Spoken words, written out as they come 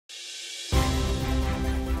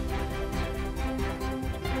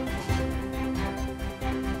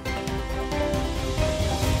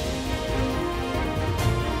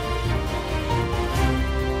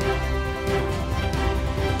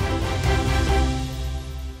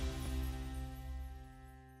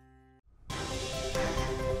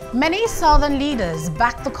Many southern leaders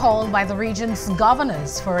backed the call by the region's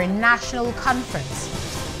governors for a national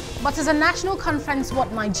conference. But is a national conference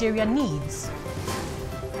what Nigeria needs?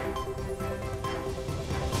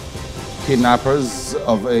 Kidnappers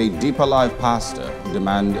of a Deeper Life pastor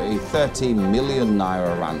demand a 30 million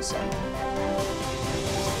naira ransom.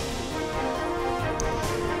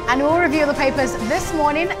 And we'll review the papers this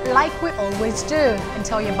morning like we always do and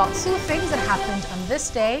tell you about two things that happened on this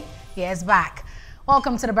day years back.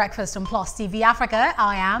 Welcome to the Breakfast on Plus TV Africa.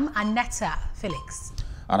 I am Anetta Felix.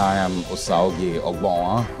 And I am Osaogi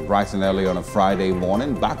Ogbonwa, bright and early on a Friday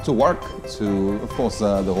morning, back to work to, of course,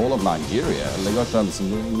 the whole of Nigeria. Lagosians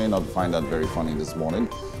may not find that very funny this morning,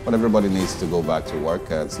 but everybody needs to go back to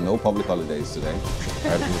work. It's no public holidays today.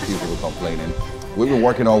 People are complaining. We've been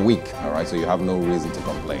working all week, all right, so you have no reason to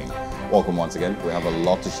complain. Welcome once again. We have a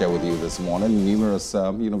lot to share with you this morning. Numerous,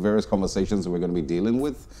 various conversations we're going to be dealing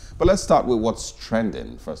with. But let's start with what's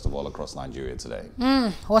trending, first of all, across Nigeria today.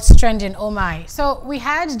 What's trending? Oh my. So we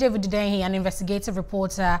had David Hundeyin, an investigative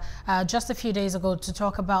reporter, just a few days ago to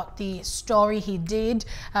talk about the story he did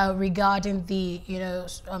regarding the,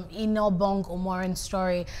 Iniobong Umoren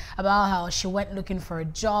story about how she went looking for a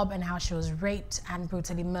job and how she was raped and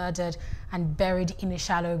brutally murdered and buried in a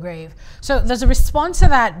shallow grave. So there's a response to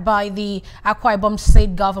that by the Akwa Ibom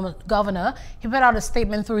State governor. He put out a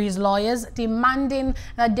statement through his lawyers demanding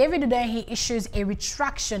that David Hundeyin issues a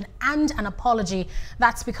retraction and an apology.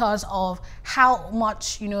 That's because of how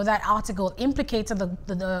much, that article implicated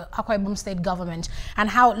the Akwa Ibom State government, and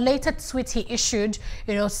how later tweets he issued,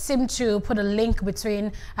 seemed to put a link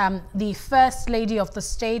between the First Lady of the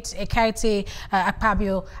state, Godswill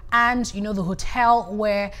Akpabio, and, the hotel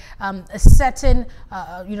where a certain,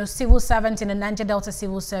 civil servant in the Niger Delta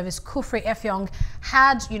Civil Service, Kufri Effiong,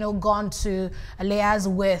 had, gone to layers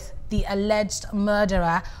with the alleged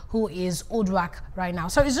murderer, who is Uduak right now.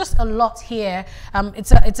 So it's just a lot here.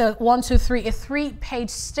 It's a 3-page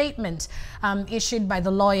statement issued by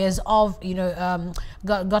the lawyers of Godswill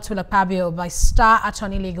Akpabio by Star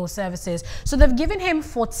Attorney Legal Services. So they've given him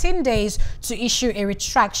 14 days to issue a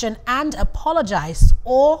retraction and apologize,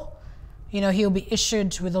 or he'll be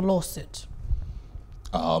issued with a lawsuit.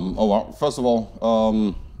 Well, first of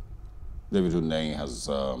all, David Hundeyin has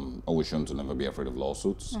always shown to never be afraid of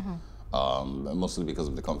lawsuits, mostly because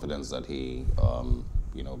of the confidence that he,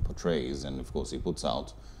 portrays, and of course he puts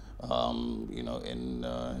out, in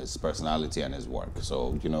his personality and his work.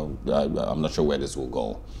 So, I'm not sure where this will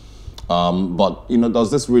go. But, does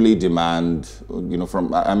this really demand,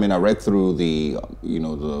 I read through the,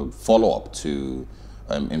 the follow-up to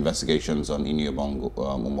investigations on Iniobong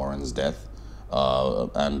Umoren's death.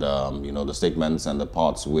 The statements and the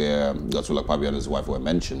parts where Godswill Akpabio and his wife were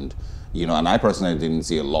mentioned, and I personally didn't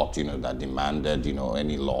see a lot, that demanded,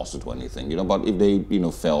 any lawsuit or anything, but if they,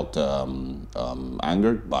 felt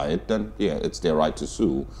angered by it, then yeah, it's their right to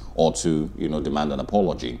sue or to, demand an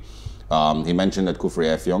apology. He mentioned that Kufri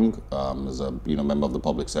Effiong is a, member of the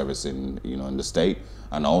public service in, in the state,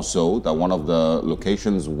 and also that one of the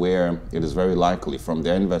locations where it is very likely from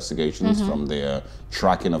their investigations, from their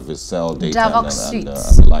tracking of his cell data and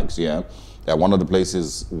the likes, that one of the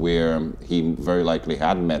places where he very likely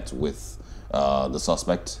had met with the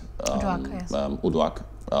suspect, Uduak,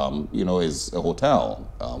 is a hotel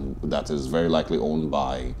that is very likely owned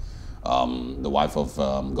by the wife of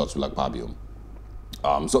Godswill Akpabio.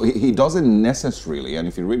 So he doesn't necessarily, and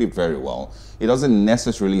if you read it very well, he doesn't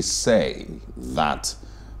necessarily say that,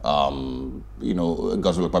 Godswill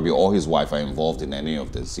Akpabio or his wife are involved in any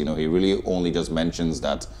of this. He really only just mentions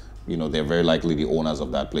that, they're very likely the owners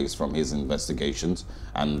of that place from his investigations,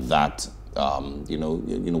 and that,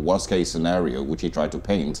 worst case scenario, which he tried to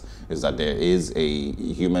paint, is that there is a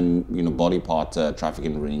human, body part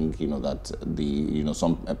trafficking ring, that the,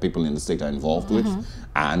 some people in the state are involved with.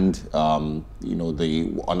 And,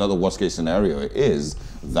 another worst case scenario is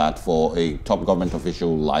that for a top government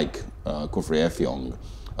official like Kufri Effiong,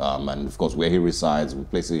 and of course where he resides,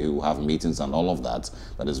 places who have meetings and all of that,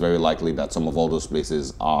 that is very likely that some of all those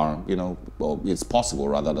places are, well, it's possible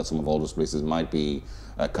rather that some of all those places might be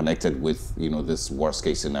connected with, this worst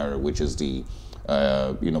case scenario, which is the,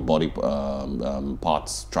 body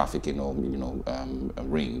parts trafficking or,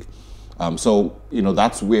 ring. So,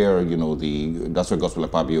 that's where, that's where Godswill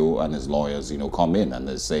Akpabio and his lawyers, come in, and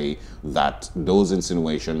they say that those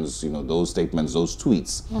insinuations, those statements, those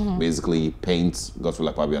tweets basically paint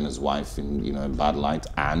Godswill Akpabio and his wife in, a bad light,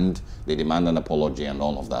 and they demand an apology and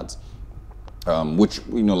all of that, which,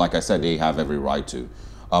 like I said, they have every right to.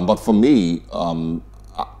 But for me,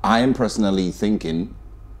 I am personally thinking,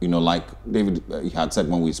 like David had said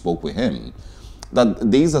when we spoke with him,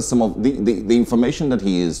 that these are some of the information that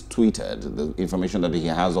he is tweeted, the information that he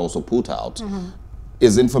has also put out,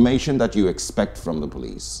 is information that you expect from the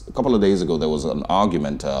police. A couple of days ago, there was an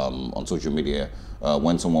argument on social media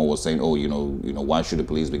when someone was saying, "Oh, why should the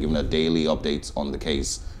police be given a daily update on the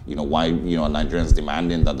case? Why, Nigerians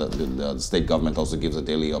demanding that the state government also gives a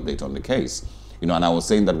daily update on the case." And I was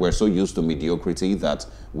saying that we're so used to mediocrity that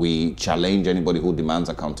we challenge anybody who demands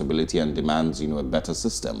accountability and demands, a better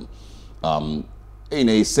system. In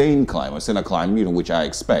a sane climate, which I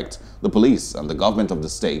expect, the police and the government of the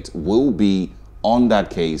state will be on that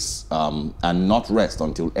case and not rest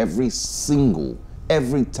until every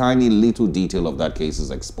tiny little detail of that case is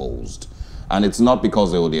exposed. And it's not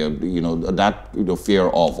because that fear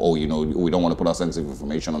of, we don't want to put our sensitive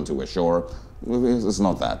information until we're sure. It's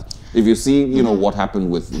not that. If you see, what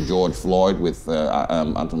happened with George Floyd, with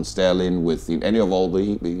Anton Sterling, with any of all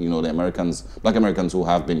the, the black Americans who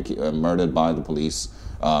have been murdered by the police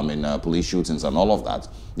in police shootings and all of that,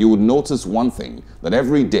 you would notice one thing, that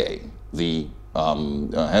every day the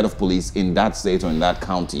head of police in that state or in that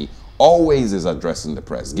county always is addressing the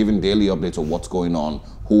press, giving daily updates of what's going on,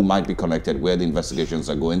 who might be connected, where the investigations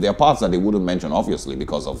are going. There are parts that they wouldn't mention, obviously,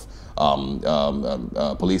 because of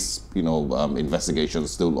police, investigations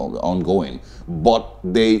still ongoing. But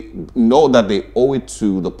they know that they owe it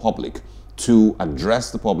to the public to address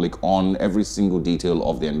the public on every single detail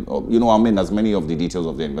of the, as many of the details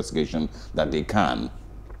of the investigation that they can.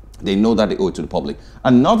 They know that they owe it to the public.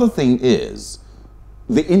 Another thing is,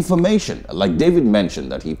 the information, like David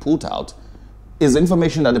mentioned, that he put out, is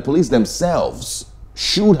information that the police themselves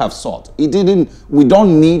should have sought. We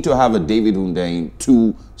don't need to have a David Hundeyin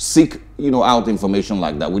to seek, out information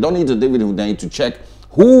like that. We don't need a David Hundeyin to check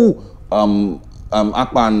who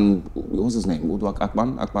Akpan, what's his name?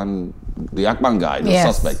 Akpan, the Akpan guy, the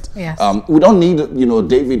suspect. Yes. We don't need,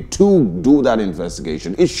 David to do that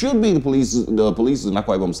investigation. It should be the police in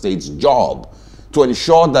Akwa Ibom State's job to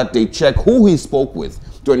ensure that they check who he spoke with,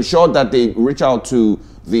 to ensure that they reach out to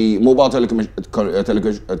the mobile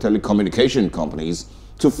telecommunication companies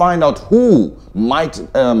to find out who might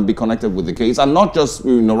be connected with the case, and not just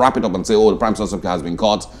wrap it up and say, "Oh, the prime suspect has been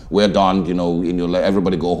caught, we're done, let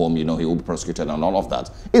everybody go home, he will be prosecuted," and all of that.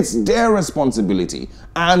 It's their responsibility.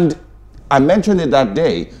 And I mentioned it that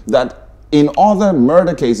day that in other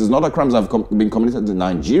murder cases, other crimes that have been committed in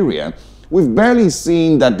Nigeria, we've barely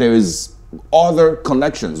seen that there is other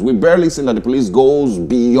connections. We've barely seen that the police goes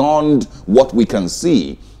beyond what we can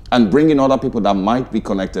see and bring in other people that might be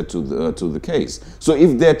connected to the case. So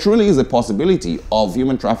if there truly is a possibility of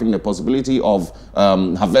human trafficking, a possibility of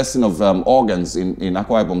harvesting of organs in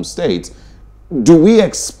Akwa Ibom State,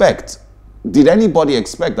 did anybody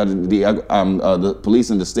expect that the police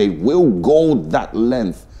in the state will go that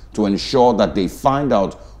length to ensure that they find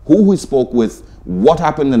out who he spoke with, what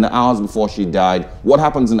happened in the hours before she died, what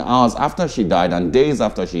happens in the hours after she died and days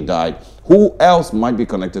after she died, who else might be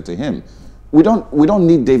connected to him? We don't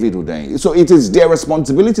need David Hundeyin. So it is their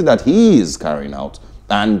responsibility that he is carrying out,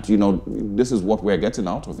 and this is what we're getting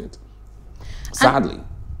out of it, sadly.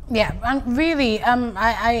 And really,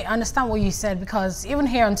 I understand what you said, because even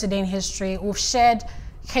here on Today in History, we've shared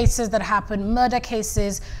cases that happen, murder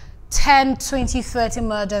cases, 10, 20, 30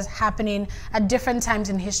 murders happening at different times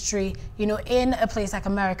in history, in a place like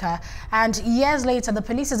America. And years later, the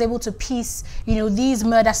police is able to piece, these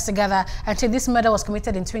murders together and say this murder was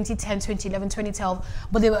committed in 2010, 2011, 2012,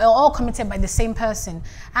 but they were all committed by the same person.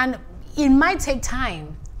 And it might take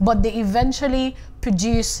time, but they eventually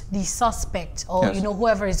produce the suspect, or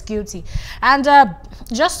whoever is guilty. And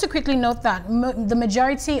just to quickly note that the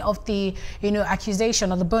majority of the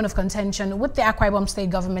accusation or the bone of contention with the Akwa Ibom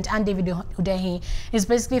State government and David Hundeyin is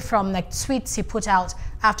basically from tweets he put out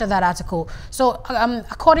after that article. So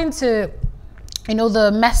according to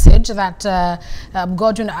the message that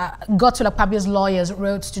Godswill Akpabio's lawyers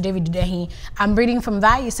wrote to David Hundeyin, I'm reading from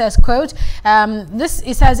that. It says, quote,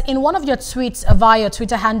 it says, in one of your tweets via your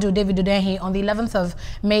Twitter handle, David Hundeyin, on the 11th of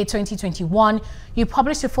May 2021, you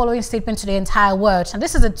published the following statement to the entire world. And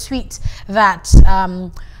this is a tweet that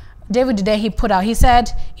David Hundeyin put out. He said,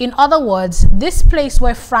 in other words, this place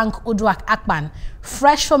where Frank Uduak Akpan,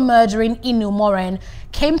 fresh from murdering Iniobong Umoren,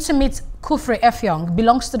 came to meet Kufre Effiong,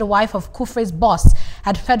 belongs to the wife of Kufre's boss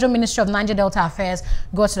at Federal Ministry of Niger Delta Affairs,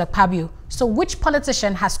 Godswill Akpabio. So which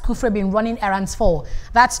politician has Kufre been running errands for?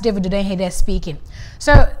 That's David Hundeyin there speaking.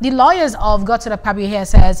 So the lawyers of Godswill Akpabio here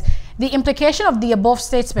says, the implication of the above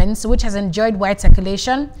statements, which has enjoyed wide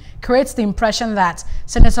circulation, creates the impression that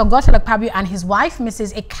Senator Godswill Akpabio and his wife,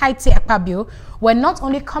 Mrs. Ekaite Akpabio, were not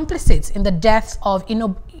only complicit in the death of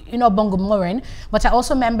Iniobong Umoren, but are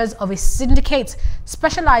also members of a syndicate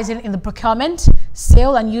specializing in the procurement,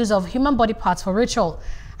 sale and use of human body parts for ritual.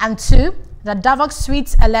 And 2, that Davok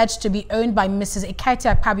Suites alleged to be owned by Mrs. Ekaite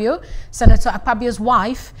Akpabio, Senator Akpabio's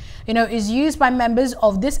wife, is used by members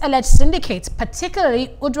of this alleged syndicate,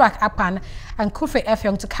 particularly Uduak Akpan and Kufe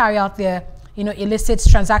Effiong, to carry out their illicit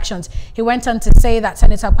transactions. He went on to say that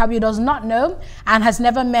Senator Akpabio does not know and has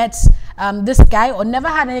never met this guy or never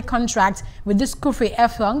had any contract with this Kufe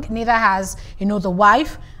Effiong. Neither has, the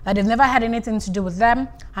wife, that they've never had anything to do with them,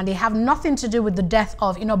 and they have nothing to do with the death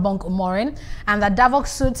of Iniobong Umoren, and that Davok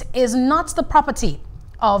Suites is not the property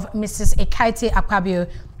of Mrs. Ekaite Akpabio.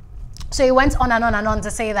 So he went on and on and on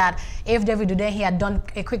to say that if David Hundeyin had done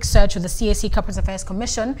a quick search with the CAC Corporate Affairs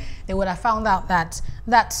Commission, they would have found out that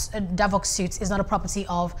Davok Suites is not a property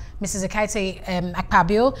of Mrs. Ekaite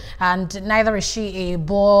Akpabio, and neither is she a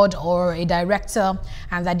board or a director,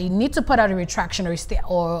 and that they need to put out a retraction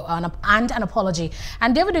or an apology.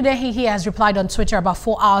 And David Hundeyin, he has replied on Twitter about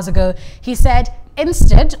 4 hours ago. He said,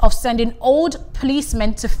 instead of sending old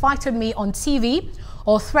policemen to fight with me on TV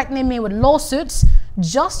or threatening me with lawsuits,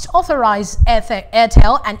 just authorize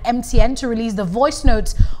Airtel and MTN to release the voice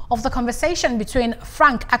notes of the conversation between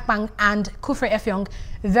Frank Akpan and Kufe Effiong.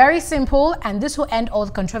 Very simple, and this will end all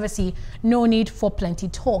the controversy. No need for plenty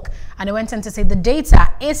talk. And I went on to say the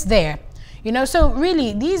data is there. So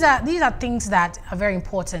really these are things that are very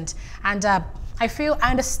important. And I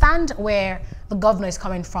understand where the governor is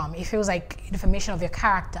coming from. It feels like information of your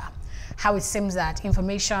character, how it seems that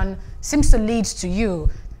information seems to lead to you.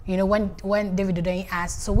 When David Hundeyin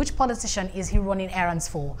asked, so which politician is he running errands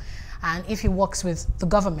for? And if he works with the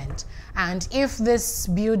government, and if this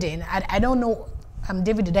building, I don't know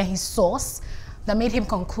David Hundeyin's source that made him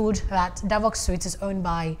conclude that Davok Suites is owned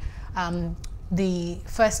by the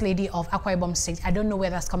First Lady of Akwa Ibom State. I don't know where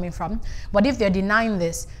that's coming from. But if they're denying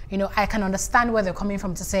this, I can understand where they're coming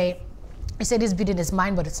from to say, you say this building is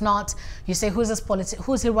mine, but it's not. You say,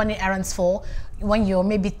 who's he running errands for? When you're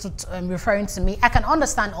maybe referring to me, I can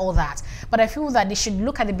understand all that. But I feel that they should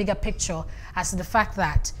look at the bigger picture as to the fact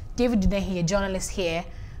that David Hundeyin, a journalist here,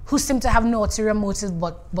 who seemed to have no ulterior motive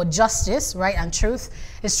but justice, right, and truth,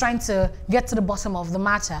 is trying to get to the bottom of the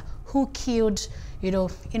matter. Who killed,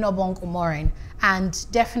 Iniobong Umoren? And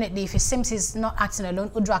definitely, if it seems he's not acting alone,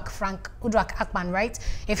 Uduak Akpan, right?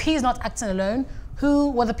 If he's not acting alone, who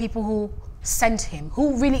were the people who sent him?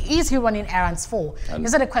 Who really is he running errands for?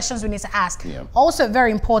 These are the questions we need to ask. Yeah. Also,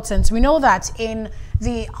 very important, we know that in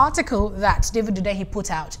the article that David Hundeyin put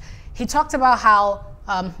out, he talked about how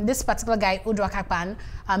this particular guy, Uduak Akpan,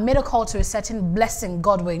 made a call to a certain Blessing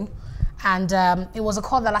Godwin, and it was a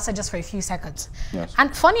call that lasted just for a few seconds. Yes.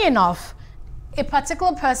 And funny enough, a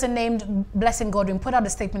particular person named Blessing Godwin put out a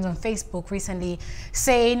statement on Facebook recently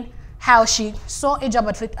saying how she saw a job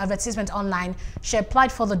advertisement online, she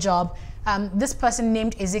applied for the job. This person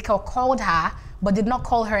named Ezekiel called her, but did not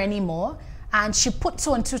call her anymore. And she put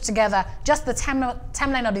 2 and 2 together, just the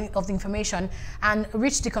timeline of the information, and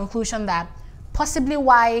reached the conclusion that possibly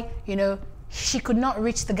why, she could not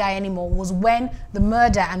reach the guy anymore was when the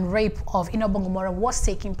murder and rape of Iniobong Umoren was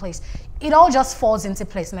taking place. It all just falls into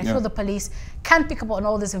place, and I feel the police can't pick up on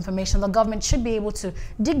all this information. The government should be able to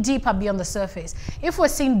dig deeper beyond the surface. If we're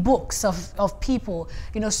seeing books of people,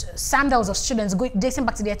 sandals of students dating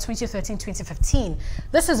back to the year 2013, 2015,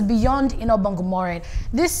 this is beyond Iniobong Umoren.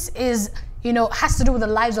 This is, has to do with the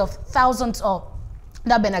lives of thousands of,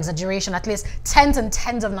 that been exaggeration, at least tens and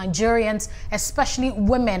tens of Nigerians, especially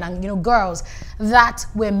women and girls that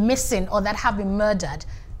were missing or that have been murdered.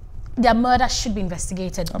 Their murder should be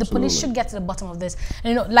investigated. Absolutely. The police should get to the bottom of this.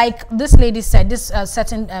 And, like this lady said, this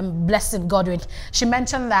certain Blessing Godwin, she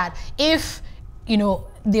mentioned that if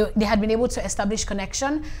they had been able to establish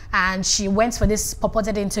connection and she went for this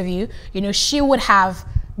purported interview, she would have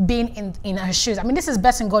been in her shoes. I mean, this is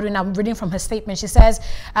Blessing Godwin. I'm reading from her statement. She says,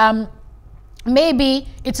 maybe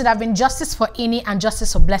it would have been justice for Ini and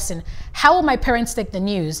justice for Blessing. How will my parents take the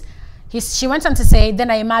news? She went on to say, then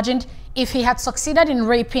I imagined if he had succeeded in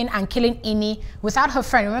raping and killing Ini without her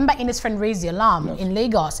friend, remember Ini's friend raised the alarm in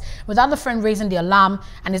Lagos, without the friend raising the alarm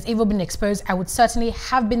and his evil being exposed, I would certainly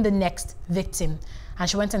have been the next victim. And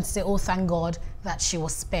she went on to say, oh, thank God that she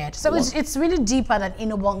was spared. So it's really deeper than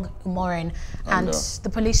Iniobong Umoren, and the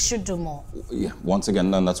police should do more. Yeah, once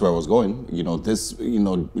again, and that's where I was going. This,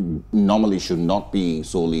 normally should not be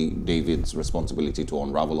solely David's responsibility to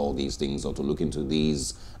unravel all these things or to look into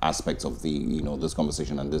these aspects of the, this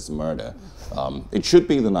conversation and this murder. It should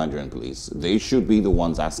be the Nigerian police. They should be the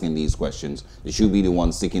ones asking these questions. They should be the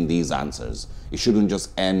ones seeking these answers. It shouldn't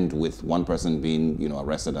just end with one person being,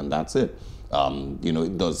 arrested and that's it. You know,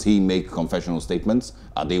 does he make confessional statements?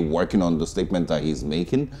 Are they working on the statement that he's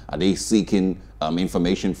making? Are they seeking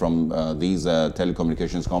information from these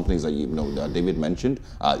telecommunications companies that that David mentioned?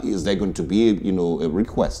 Is there going to be a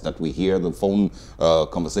request that we hear the phone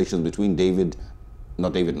conversations between David?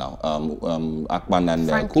 Not David now, Akpan and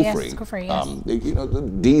Kufri. Yes, Kufri,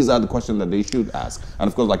 yes. These are the questions that they should ask. And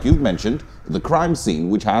of course, like you've mentioned, the crime scene,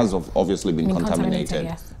 which has obviously been contaminated.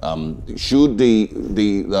 Yes. Should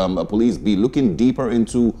the police be looking deeper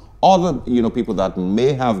into other people that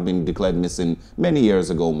may have been declared missing many years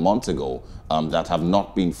ago, months ago, that have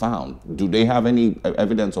not been found? Do they have any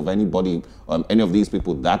evidence of anybody, any of these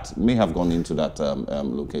people that may have gone into that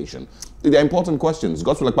location? They're important questions.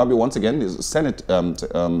 Godswill Akpabio, once again, is Senate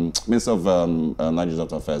Minister of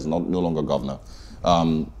Nigerian Affairs, no longer governor.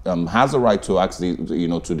 Has a right to actually,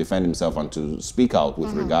 to defend himself and to speak out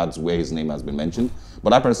with regards where his name has been mentioned.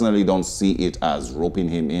 But I personally don't see it as roping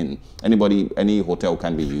him in. Any hotel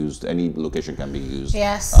can be used, any location can be used.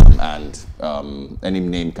 Yes. And any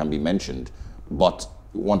name can be mentioned. But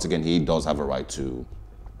once again, he does have a right to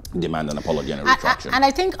demand an apology and a retraction. And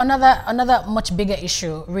I think another much bigger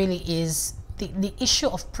issue really is the issue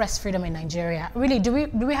of press freedom in Nigeria. Really, do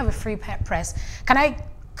we have a free press? Can I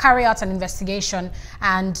carry out an investigation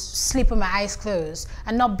and sleep with my eyes closed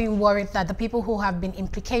and not be worried that the people who have been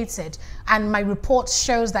implicated and my report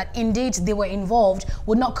shows that indeed they were involved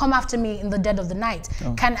would not come after me in the dead of the night?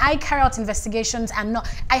 Oh. Can I carry out investigations and not?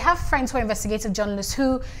 I have friends who are investigative journalists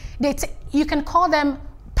who you can call them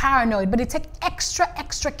paranoid, but they take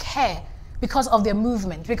extra care because of their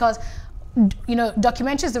movement, because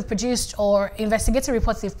documentaries they've produced or investigative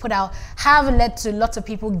reports they've put out have led to lots of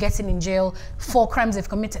people getting in jail for crimes they've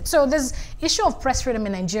committed. So this issue of press freedom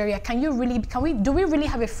in Nigeria, do we really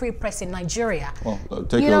have a free press in Nigeria? Well,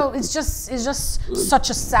 it's just such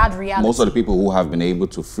a sad reality. Most of the people who have been able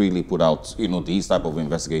to freely put out, these type of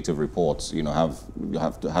investigative reports,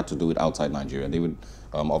 had to do it outside Nigeria. They would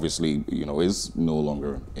obviously, is no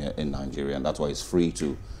longer in Nigeria, and that's why it's free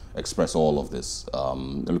to express all of this.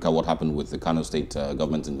 Look at what happened with the Kano State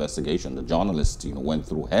government investigation. The journalist, went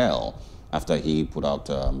through hell after he put out,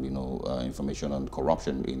 information on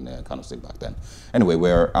corruption in Kano State back then. Anyway,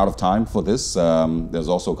 we're out of time for this. There's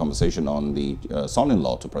also a conversation on the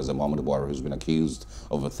son-in-law to President Muhammadu Buhari, who's been accused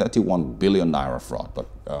of a 31 billion naira fraud, but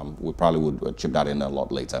we probably would chip that in a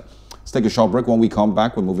lot later. Let's take a short break. When we come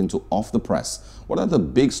back, we're moving to Off the Press. What are the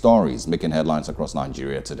big stories making headlines across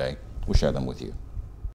Nigeria today? We'll share them with you.